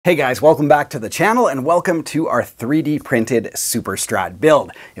Hey guys, welcome back to the channel and welcome to our 3D printed Super Strat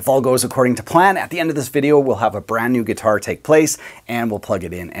build. If all goes according to plan, at the end of this video we'll have a brand new guitar take place and we'll plug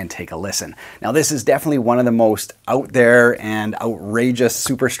it in and take a listen. Now this is definitely one of the most out there and outrageous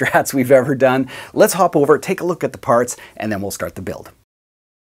Super Strats we've ever done. Let's hop over, take a look at the parts, and then we'll start the build.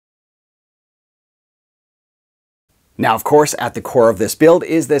 Now, of course, at the core of this build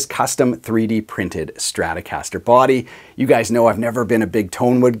is this custom 3D printed Stratocaster body. You guys know I've never been a big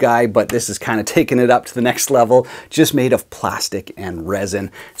tone wood guy, but this is kind of taking it up to the next level. Just made of plastic and resin,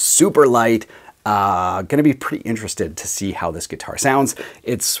 super light. Gonna be pretty interested to see how this guitar sounds.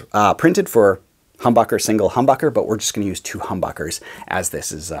 It's printed for humbucker, single humbucker, but we're just going to use two humbuckers as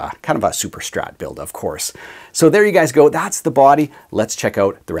this is kind of a Super Strat build, of course. So there you guys go. That's the body. Let's check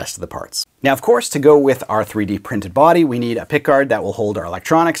out the rest of the parts. Now, of course, to go with our 3D printed body, we need a pickguard that will hold our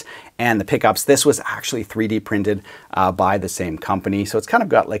electronics and the pickups. This was actually 3D printed by the same company, so it's kind of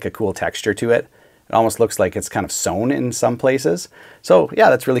got like a cool texture to it. It almost looks like it's kind of sewn in some places. So yeah,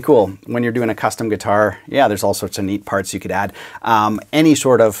 that's really cool. When you're doing a custom guitar, yeah, there's all sorts of neat parts you could add. Any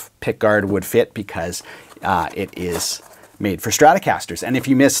sort of pickguard would fit because it is made for Stratocasters. And if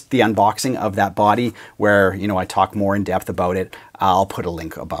you missed the unboxing of that body where, you know, I talk more in depth about it, I'll put a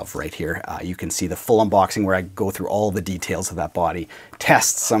link above right here. You can see the full unboxing where I go through all the details of that body,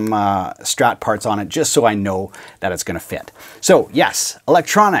 test some Strat parts on it just so I know that it's gonna fit. So yes,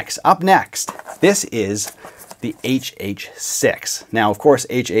 electronics up next. This is the HH6. Now, of course,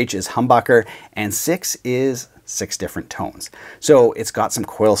 HH is humbucker and 6 is 6 different tones. So it's got some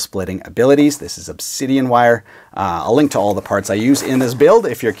coil splitting abilities. This is obsidian wire. I'll link to all the parts I use in this build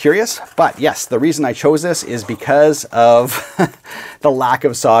if you're curious. But yes, the reason I chose this is because of the lack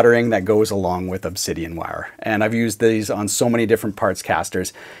of soldering that goes along with obsidian wire. And I've used these on so many different parts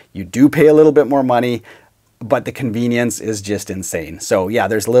casters. You do pay a little bit more money, but the convenience is just insane. So yeah,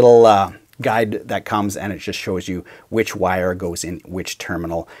 there's a little guide that comes and it just shows you which wire goes in which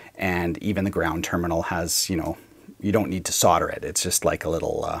terminal, and even the ground terminal has, you know, you don't need to solder it. It's just like a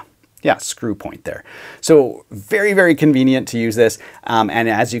little yeah, screw point there. So very, very convenient to use this. And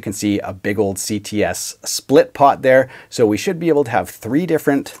as you can see, a big old CTS split pot there. So we should be able to have 3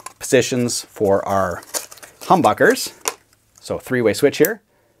 different positions for our humbuckers. So 3-way switch here.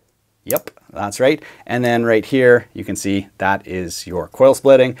 Yep, that's right. And then right here, you can see that is your coil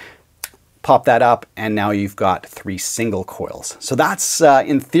splitting. Pop that up and now you've got 3 single coils. So that's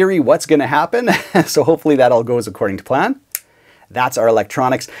in theory what's going to happen. So hopefully that all goes according to plan. That's our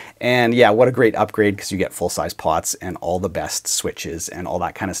electronics, and yeah, what a great upgrade because you get full-size pots and all the best switches and all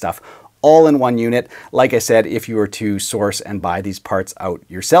that kind of stuff all in one unit. Like I said, if you were to source and buy these parts out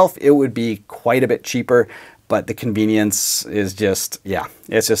yourself, it would be quite a bit cheaper, but the convenience is just, yeah,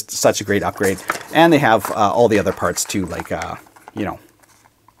 it's just such a great upgrade. And they have all the other parts too, like, you know,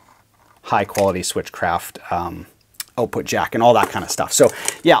 high quality Switchcraft output jack and all that kind of stuff. So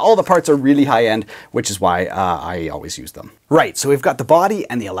yeah, all the parts are really high end, which is why I always use them. Right, so we've got the body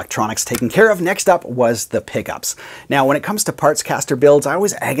and the electronics taken care of. Next up was the pickups. Now, when it comes to parts caster builds, I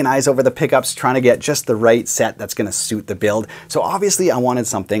always agonize over the pickups, trying to get just the right set that's gonna suit the build. So obviously I wanted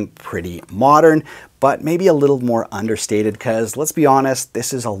something pretty modern, but maybe a little more understated because let's be honest,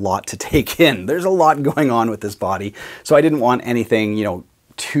 this is a lot to take in. There's a lot going on with this body. So I didn't want anything, you know,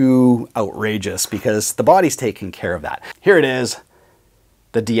 too outrageous because the body's taking care of that. Here it is,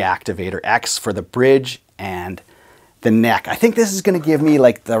 the Deactivator X for the bridge and the neck. I think this is going to give me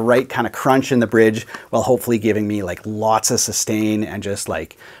like the right kind of crunch in the bridge while hopefully giving me like lots of sustain and just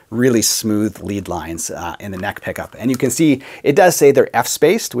like really smooth lead lines in the neck pickup. And you can see it does say they're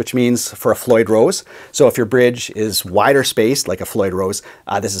F-spaced, which means for a Floyd Rose. So if your bridge is wider spaced like a Floyd Rose,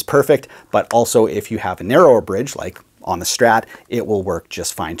 this is perfect. But also if you have a narrower bridge like on the Strat, it will work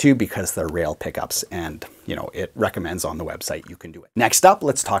just fine too because they're rail pickups and, you know, it recommends on the website you can do it. Next up,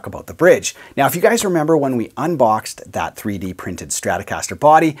 let's talk about the bridge. Now, if you guys remember when we unboxed that 3D printed Stratocaster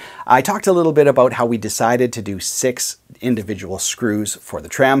body, I talked a little bit about how we decided to do 6 individual screws for the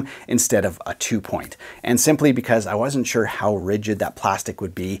trem instead of a 2-point. And simply because I wasn't sure how rigid that plastic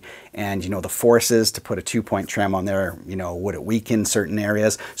would be and, you know, the forces to put a 2-point trem on there, you know, would it weaken certain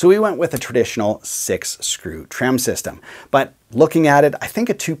areas? So we went with a traditional 6-screw trem system. But looking at it, I think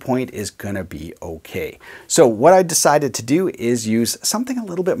a 2-point is gonna be okay. So what I decided to do is use something a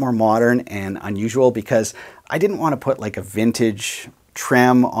little bit more modern and unusual because I didn't want to put like a vintage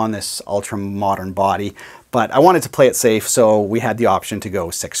trem on this ultra modern body, but I wanted to play it safe, so we had the option to go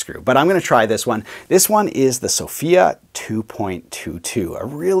 6-screw. But I'm going to try this one. This one is the Sophia 2.22, a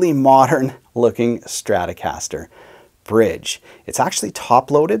really modern looking Stratocaster bridge. It's actually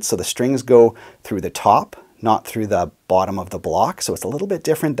top loaded, so the strings go through the top, not through the bottom of the block. So it's a little bit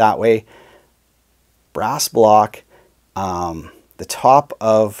different that way. Brass block. The top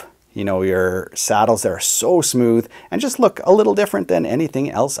of, you know, your saddles that are so smooth and just look a little different than anything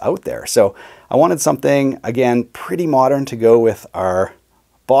else out there. So I wanted something, again, pretty modern to go with our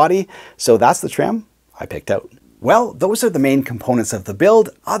body. So that's the trim I picked out. Well, those are the main components of the build,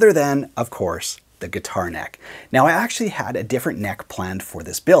 other than, of course, the guitar neck. Now, I actually had a different neck planned for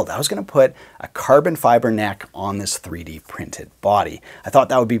this build. I was going to put a carbon fiber neck on this 3D printed body. I thought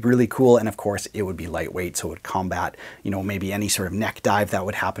that would be really cool, and of course it would be lightweight, so it would combat, you know, maybe any sort of neck dive that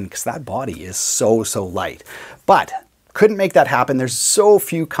would happen, because that body is so light. But couldn't make that happen. There's so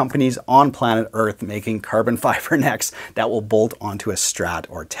few companies on planet Earth making carbon fiber necks that will bolt onto a Strat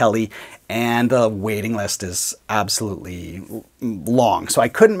or Tele, and the waiting list is absolutely long. So I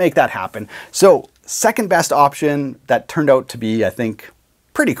couldn't make that happen. So second best option that turned out to be, I think,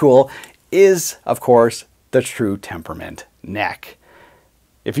 pretty cool is, of course, the True Temperament neck.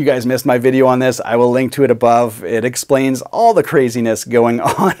 If you guys missed my video on this, I will link to it above. It explains all the craziness going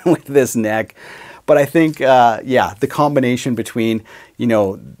on with this neck. But I think, yeah, the combination between, you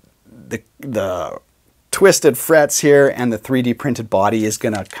know, the twisted frets here and the 3D printed body is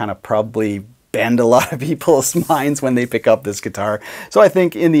going to kind of probably bend a lot of people's minds when they pick up this guitar. So I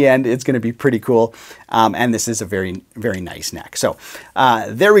think in the end, it's going to be pretty cool. And this is a very nice neck. So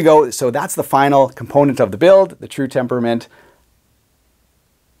there we go. So that's the final component of the build, the True Temperament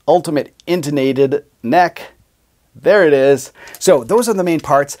Ultimate Intonated Neck. There it is. So those are the main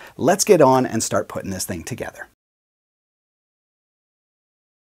parts. Let's get on and start putting this thing together.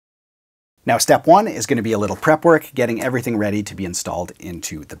 Now, step one is going to be a little prep work, getting everything ready to be installed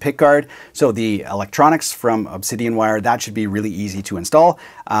into the pickguard. So the electronics from Obsidian wire, that should be really easy to install.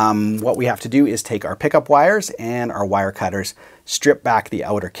 What we have to do is take our pickup wires and our wire cutters, strip back the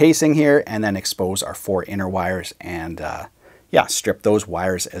outer casing here, and then expose our 4 inner wires and yeah, strip those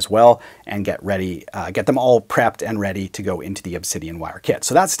wires as well and get ready, get them all prepped and ready to go into the Obsidian wire kit.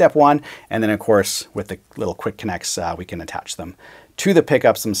 So that's step one. And then of course, with the little quick connects, we can attach them to the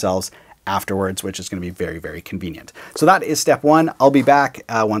pickups themselves afterwards, which is going to be very convenient. So that is step one. I'll be back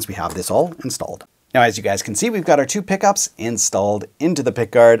once we have this all installed. Now, as you guys can see, we've got our 2 pickups installed into the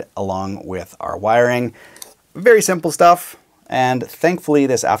pickguard along with our wiring. Very simple stuff. And thankfully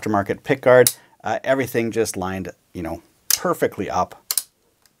this aftermarket pickguard, everything just lined, you know, perfectly up,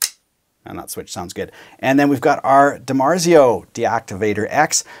 and that switch sounds good. And then we've got our DiMarzio Deactivator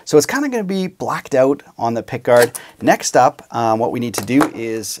X. So it's kind of going to be blacked out on the pickguard. Next up, what we need to do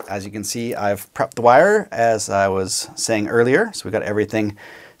is, as you can see, I've prepped the wire as I was saying earlier. So we've got everything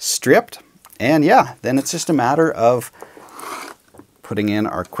stripped, and yeah, then it's just a matter of putting in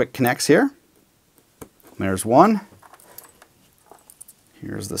our quick connects here. There's one.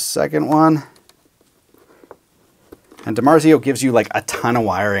 Here's the second one. And DiMarzio gives you like a ton of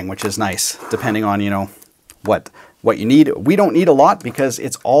wiring, which is nice, depending on, you know, what you need. We don't need a lot because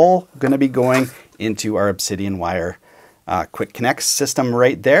it's all going to be going into our Obsidian wire quick connect system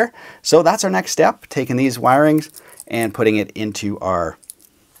right there. So that's our next step, taking these wirings and putting it into our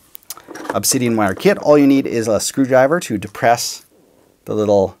Obsidian wire kit. All you need is a screwdriver to depress the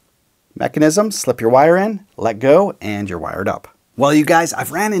little mechanism, slip your wire in, let go, and you're wired up. Well, you guys,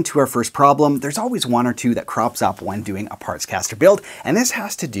 I've ran into our first problem. There's always one or two that crops up when doing a parts caster build, and this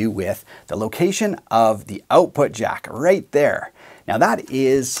has to do with the location of the output jack right there. Now that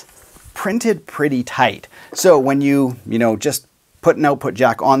is printed pretty tight. So when you just put an output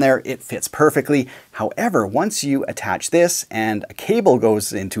jack on there, it fits perfectly. However, once you attach this and a cable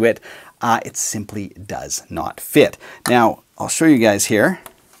goes into it, it simply does not fit. Now, I'll show you guys here.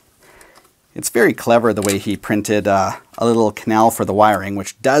 It's very clever the way he printed a little canal for the wiring,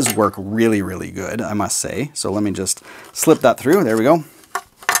 which does work really good, I must say. So let me just slip that through. There we go.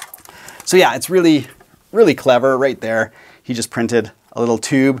 So yeah, it's really clever right there. He just printed a little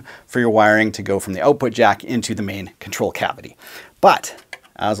tube for your wiring to go from the output jack into the main control cavity. But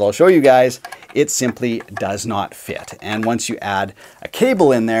as I'll show you guys, it simply does not fit. And once you add a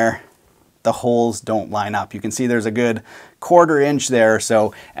cable in there, the holes don't line up. You can see there's a good 1/4 inch there,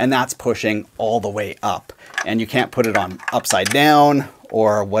 so, and that's pushing all the way up. And you can't put it on upside down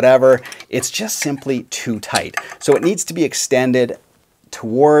or whatever. It's just simply too tight. So it needs to be extended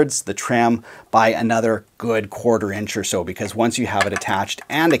towards the trim by another good 1/4 inch or so, because once you have it attached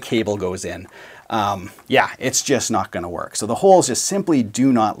and a cable goes in, yeah, it's just not gonna work. So the holes just simply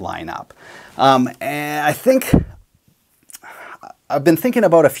do not line up. And I think, I've been thinking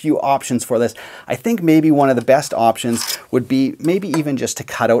about a few options for this. I think maybe one of the best options would be maybe even just to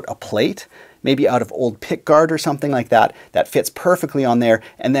cut out a plate maybe out of old pick guard or something like that, that fits perfectly on there,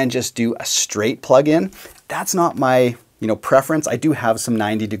 and then just do a straight plug in. That's not my preference. I do have some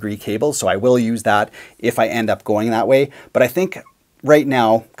 90-degree cables, so I will use that if I end up going that way. But I think right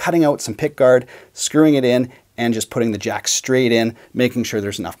now, cutting out some pick guard, screwing it in, and just putting the jack straight in, making sure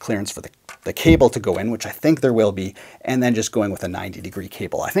there's enough clearance for the cable to go in, which I think there will be, and then just going with a 90-degree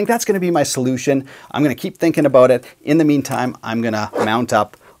cable. I think that's going to be my solution. I'm going to keep thinking about it. In the meantime, I'm going to mount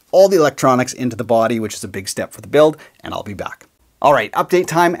up all the electronics into the body, which is a big step for the build, and I'll be back. All right, update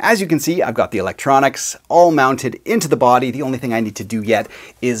time. As you can see, I've got the electronics all mounted into the body. The only thing I need to do yet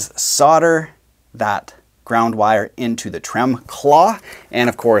is solder that ground wire into the trem claw, and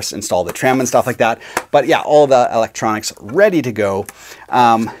of course install the trem and stuff like that. But yeah, all the electronics ready to go.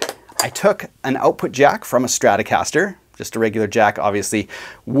 I took an output jack from a Stratocaster, just a regular jack, obviously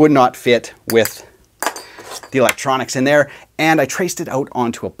would not fit with the electronics in there, and I traced it out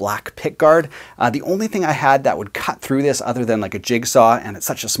onto a black pick guard. The only thing I had that would cut through this, other than like a jigsaw, and it's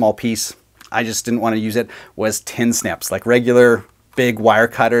such a small piece, I just didn't want to use it, was tin snips, like regular big wire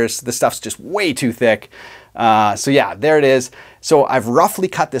cutters. This stuff's just way too thick. So yeah, there it is. So I've roughly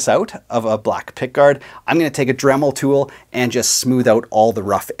cut this out of a black pick guard. I'm going to take a Dremel tool and just smooth out all the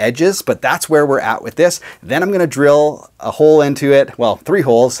rough edges, but that's where we're at with this. Then I'm going to drill a hole into it, well, 3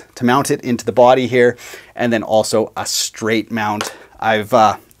 holes to mount it into the body here, and then also a straight mount. I've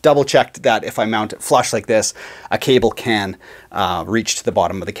double checked that if I mount it flush like this, a cable can reach to the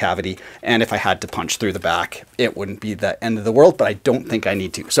bottom of the cavity, and if I had to punch through the back, it wouldn't be the end of the world, but I don't think I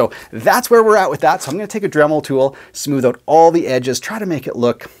need to. So that's where we're at with that. So I'm going to take a Dremel tool, smooth out all the edges, try to make it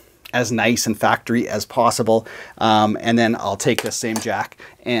look as nice and factory as possible, and then I'll take this same jack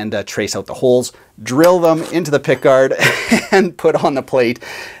and trace out the holes, drill them into the pick guard, and put on the plate.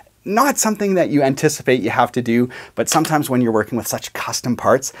 Not something that you anticipate you have to do, but sometimes when you're working with such custom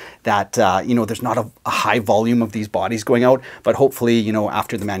parts that, there's not a high volume of these bodies going out, but hopefully,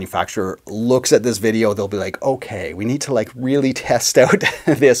 after the manufacturer looks at this video, they'll be like, okay, we need to like really test out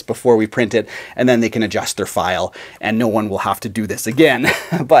this before we print it, and then they can adjust their file and no one will have to do this again.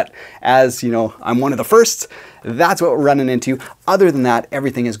 But as I'm one of the firsts, that's what we're running into. Other than that,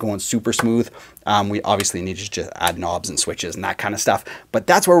 everything is going super smooth. We obviously need to just add knobs and switches and that kind of stuff, but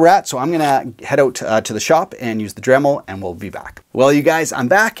that's where we're at. So I'm gonna head out to the shop and use the Dremel, and we'll be back. Well, you guys, I'm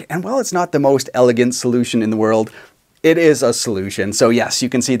back, and well, it's not the most elegant solution in the world. It is a solution. So yes, you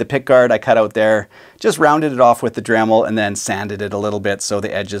can see the pick guard I cut out there, just rounded it off with the Dremel and then sanded it a little bit so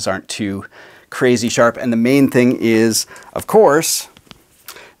the edges aren't too crazy sharp. And the main thing is, of course,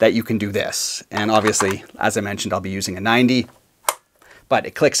 that you can do this. And obviously, as I mentioned, I'll be using a 90, but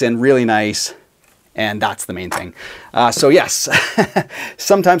it clicks in really nice, and that's the main thing. So yes,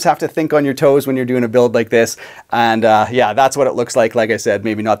 sometimes have to think on your toes when you're doing a build like this. And yeah, that's what it looks like. Like I said,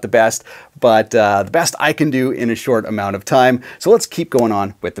 maybe not the best, but the best I can do in a short amount of time. So let's keep going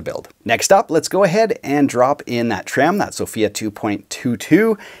on with the build. Next up, let's go ahead and drop in that trem, that Sophia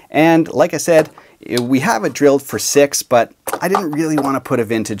 2.22. And like I said, we have it drilled for 6, but I didn't really want to put a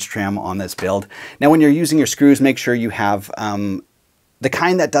vintage trem on this build. Now, when you're using your screws, make sure you have the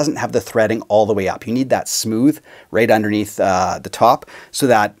kind that doesn't have the threading all the way up. You need that smooth right underneath the top, so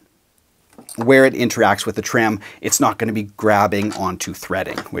that where it interacts with the trem, it's not going to be grabbing onto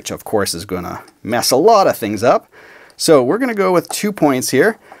threading, which of course is going to mess a lot of things up. So we're going to go with 2 points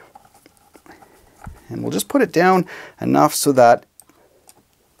here, and we'll just put it down enough so that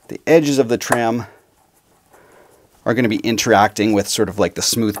the edges of the trem are going to be interacting with sort of like the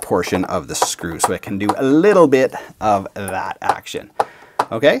smooth portion of the screw, so it can do a little bit of that action.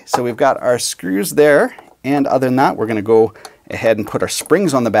 Okay, so we've got our screws there, and other than that, we're going to go ahead and put our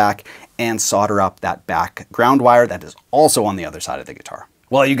springs on the back and solder up that back ground wire that is also on the other side of the guitar.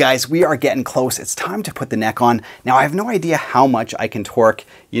 Well, you guys, we are getting close. It's time to put the neck on. Now, I have no idea how much I can torque,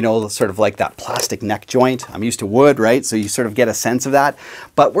 sort of like that plastic neck joint. I'm used to wood, right? So you sort of get a sense of that.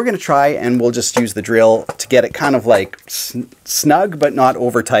 But we're going to try, and we'll just use the drill to get it kind of like snug, but not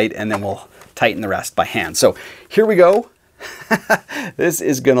over tight, and then we'll tighten the rest by hand. So here we go. This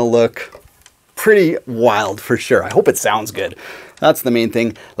is going to look pretty wild for sure. I hope it sounds good. That's the main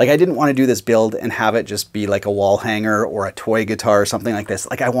thing. Like, I didn't want to do this build and have it just be like a wall hanger or a toy guitar or something like this.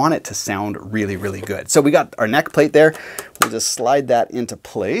 Like, I want it to sound really, really good. So we got our neck plate there. We'll just slide that into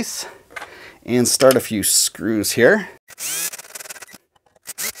place and start a few screws here.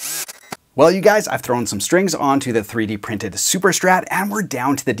 Well, you guys, I've thrown some strings onto the 3D printed Super Strat, and we're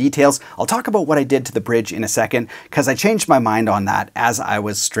down to the details. I'll talk about what I did to the bridge in a second, because I changed my mind on that as I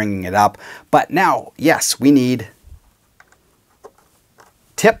was stringing it up. But now, yes, we need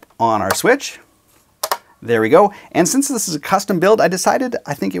tip on our switch, There we go. And since this is a custom build, I decided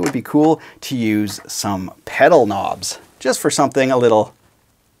I think it would be cool to use some pedal knobs just for something a little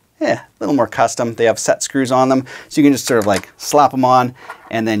more custom. They have set screws on them, so you can just sort of like slap them on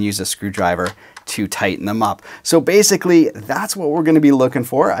and then use a screwdriver to tighten them up. So basically, that's what we're going to be looking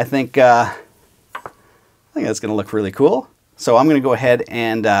for. I think that's going to look really cool. So I'm going to go ahead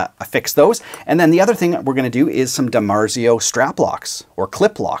and affix those. And then the other thing we're going to do is some DiMarzio strap locks or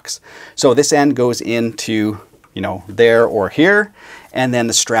clip locks. So this end goes into, you know, there or here, and then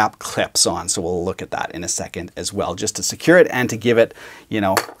the strap clips on. So we'll look at that in a second as well, just to secure it and to give it, you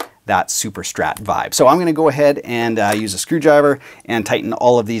know, that super Strat vibe. So I'm going to go ahead and use a screwdriver and tighten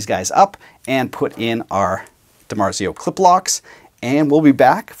all of these guys up and put in our DiMarzio clip locks. And we'll be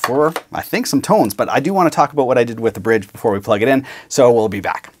back for, I think, some tones, but I do want to talk about what I did with the bridge before we plug it in, so we'll be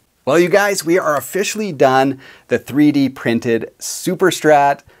back. Well, you guys, we are officially done the 3D printed Super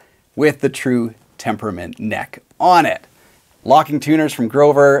Strat with the true temperament neck on it. Locking tuners from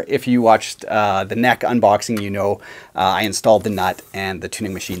Grover. If you watched the neck unboxing, you know I installed the nut and the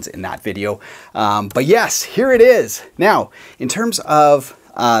tuning machines in that video. But yes, here it is. Now, in terms of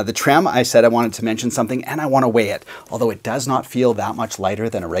the trem, I said I wanted to mention something and I want to weigh it, although it does not feel that much lighter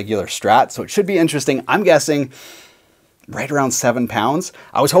than a regular Strat, so it should be interesting. I'm guessing right around 7 pounds.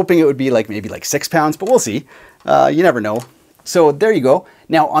 I was hoping it would be like maybe like 6 pounds, but we'll see. You never know. So there you go.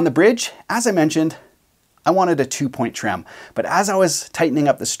 Now on the bridge, as I mentioned, I wanted a 2-point trem, but as I was tightening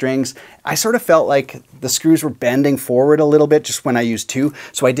up the strings, I sort of felt like the screws were bending forward a little bit just when I used 2,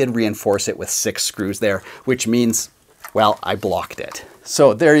 so I did reinforce it with 6 screws there, which means, well, I blocked it.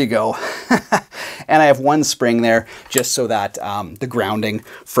 So there you go. And I have 1 spring there just so that the grounding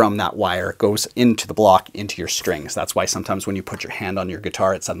from that wire goes into the block, into your strings. That's why sometimes when you put your hand on your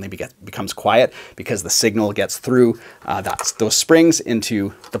guitar, it suddenly becomes quiet, because the signal gets through those springs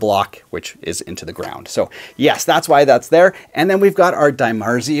into the block, which is into the ground. So yes, that's why that's there. And then we've got our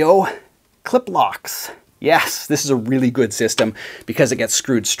DiMarzio clip locks. Yes, this is a really good system because it gets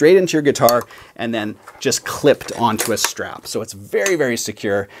screwed straight into your guitar and then just clipped onto a strap. So it's very, very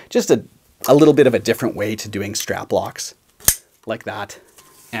secure. Just a little bit of a different way to doing strap locks like that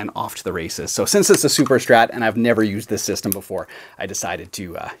and off to the races. So since it's a Super Strat and I've never used this system before, I decided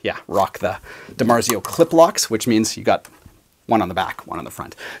to rock the DiMarzio clip locks, which means you got one on the back, one on the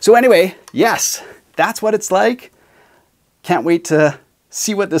front. So anyway, yes, that's what it's like. Can't wait to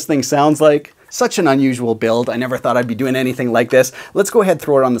see what this thing sounds like. Such an unusual build. I never thought I'd be doing anything like this. Let's go ahead,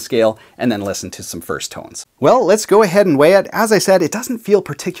 throw it on the scale, and then listen to some first tones. Well, let's go ahead and weigh it. As I said, it doesn't feel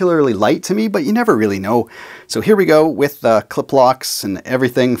particularly light to me, but you never really know. So here we go with the clip locks and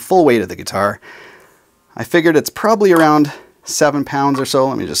everything, full weight of the guitar. I figured it's probably around 7 pounds or so.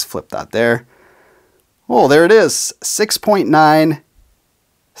 Let me just flip that there. Oh, there it is,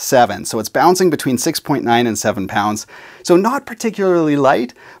 6.97. So it's bouncing between 6.9 and 7 pounds. So not particularly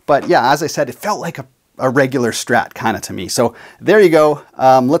light, but yeah, as I said, it felt like a regular Strat kind of to me. So there you go.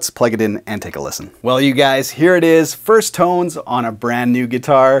 Let's plug it in and take a listen. Well, you guys, here it is. First tones on a brand new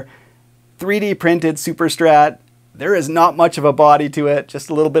guitar. 3D printed Super Strat. There is not much of a body to it, just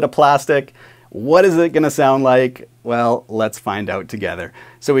a little bit of plastic. What is it going to sound like? Well, let's find out together.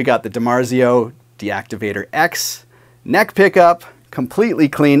 So we got the DiMarzio Deactivator X neck pickup. Completely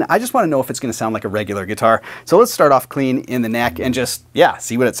clean. I just want to know if it's going to sound like a regular guitar. So let's start off clean in the neck and just, yeah,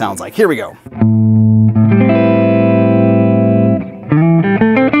 see what it sounds like. Here we go.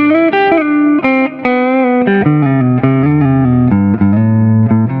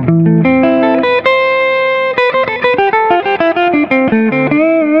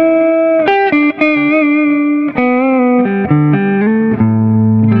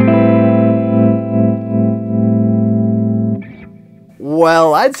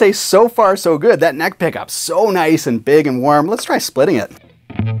 Well, I'd say so far so good. That neck pickup's so nice and big and warm. Let's try splitting it.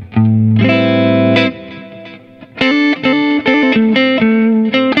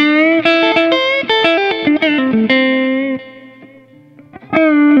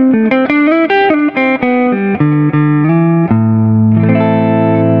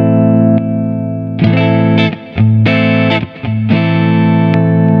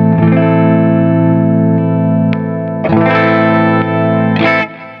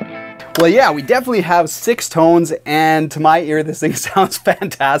 Well, yeah, we definitely have 6 tones, and to my ear, this thing sounds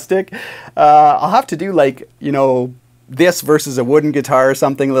fantastic. I'll have to do, like, you know, this versus a wooden guitar or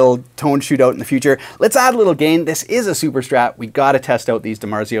something, a little tone shootout in the future. Let's add a little gain. This is a Super Strat. We got to test out these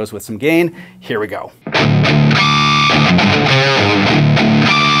DiMarzios with some gain. Here we go.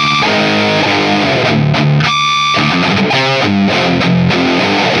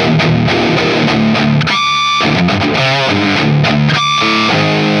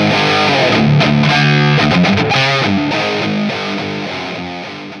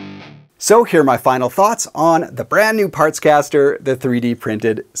 So here are my final thoughts on the brand new parts caster, the 3D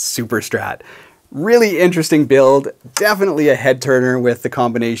printed Super Strat. Really interesting build, definitely a head turner with the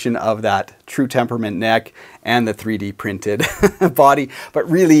combination of that true temperament neck and the 3D printed body.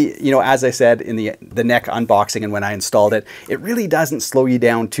 But really, you know, as I said in the neck unboxing and when I installed it, it really doesn't slow you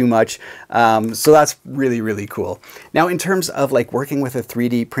down too much. So that's really, really cool. Now, in terms of like working with a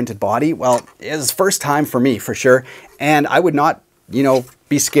 3D printed body, well, it was first time for me for sure. And I would not, you know,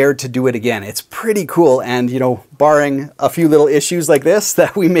 be scared to do it again. It's pretty cool. And, you know, barring a few little issues like this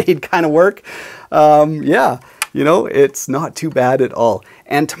that we made kind of work, yeah, you know, it's not too bad at all.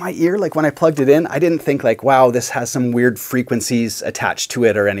 And to my ear, like when I plugged it in, I didn't think like, wow, this has some weird frequencies attached to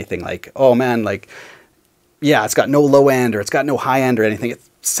it or anything. Like, oh man, like, yeah, it's got no low end or it's got no high end or anything. It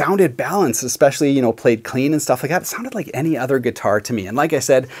sounded balanced, especially, you know, played clean and stuff like that. It sounded like any other guitar to me. And like I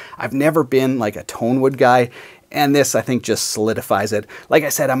said, I've never been like a tone wood guy. And this, I think, just solidifies it. Like I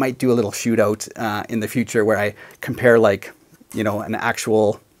said, I might do a little shootout in the future where I compare, like, you know, an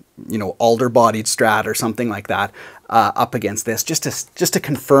actual, you know, alder-bodied Strat or something like that up against this, just to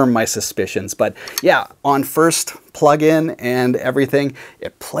confirm my suspicions. But yeah, on first plug-in and everything,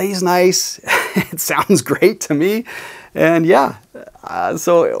 it plays nice. It sounds great to me. And yeah,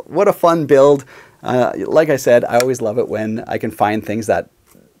 so what a fun build. Like I said, I always love it when I can find things that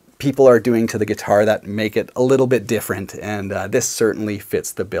people are doing to the guitar that make it a little bit different, and this certainly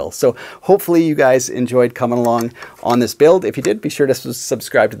fits the bill. So hopefully you guys enjoyed coming along on this build. If you did, be sure to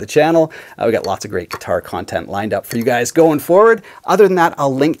subscribe to the channel. We got lots of great guitar content lined up for you guys going forward. Other than that,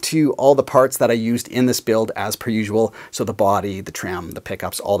 I'll link to all the parts that I used in this build as per usual. So the body, the trim, the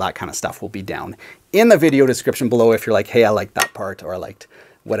pickups, all that kind of stuff will be down in the video description below. If you're like, hey, I liked that part, or I liked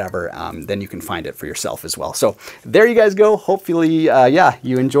whatever, then you can find it for yourself as well. So there you guys go. Hopefully, yeah,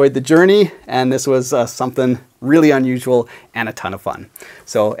 you enjoyed the journey, and this was something really unusual and a ton of fun.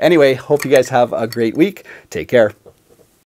 So anyway, hope you guys have a great week. Take care.